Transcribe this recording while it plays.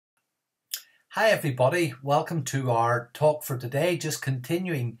Hi everybody, welcome to our talk for today, just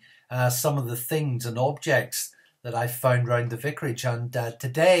continuing some of the things and objects that I've found around the vicarage, and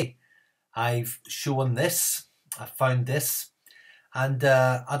today I've shown this, I found this, and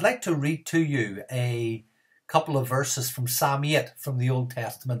I'd like to read to you a couple of verses from Psalm 8 from the Old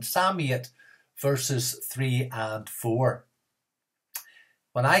Testament, Psalm 8 verses 3 and 4.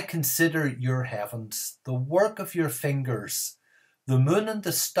 When I consider your heavens, the work of your fingers, the moon and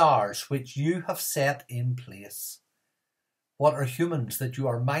the stars which you have set in place. What are humans that you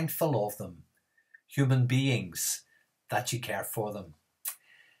are mindful of them? Human beings that you care for them.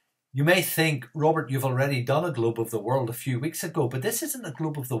 You may think, Robert, you've already done a globe of the world a few weeks ago, but this isn't a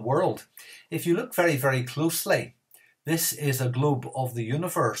globe of the world. If you look very, very closely, this is a globe of the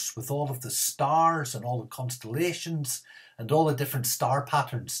universe with all of the stars and all the constellations and all the different star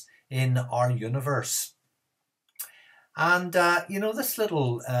patterns in our universe. And this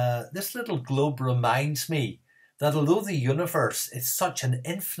little globe reminds me that although the universe is such an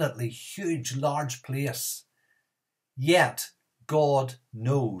infinitely huge, large place, yet God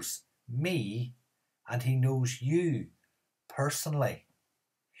knows me and he knows you personally.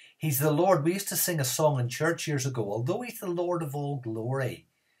 He's the Lord. We used to sing a song in church years ago. Although he's the Lord of all glory,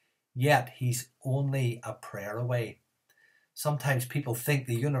 yet he's only a prayer away. Sometimes people think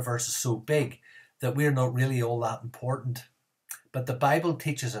the universe is so big that we're not really all that important. But the Bible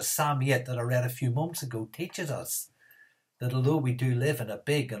teaches us, Psalm 8 that I read a few moments ago, teaches us that although we do live in a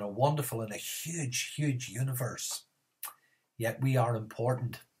big and a wonderful and a huge, huge universe, yet we are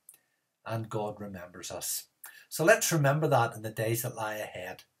important and God remembers us. So let's remember that in the days that lie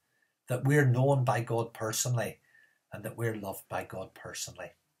ahead, that we're known by God personally and that we're loved by God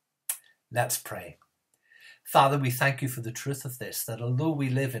personally. Let's pray. Father, we thank you for the truth of this, that although we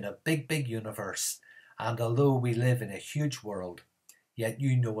live in a big, big universe, and although we live in a huge world, yet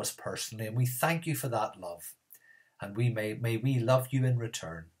you know us personally, and we thank you for that love. And may we love you in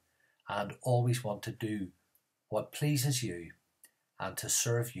return, and always want to do what pleases you, and to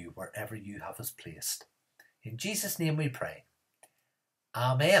serve you wherever you have us placed. In Jesus' name we pray.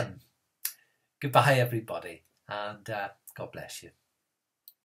 Amen. Goodbye, everybody, and God bless you.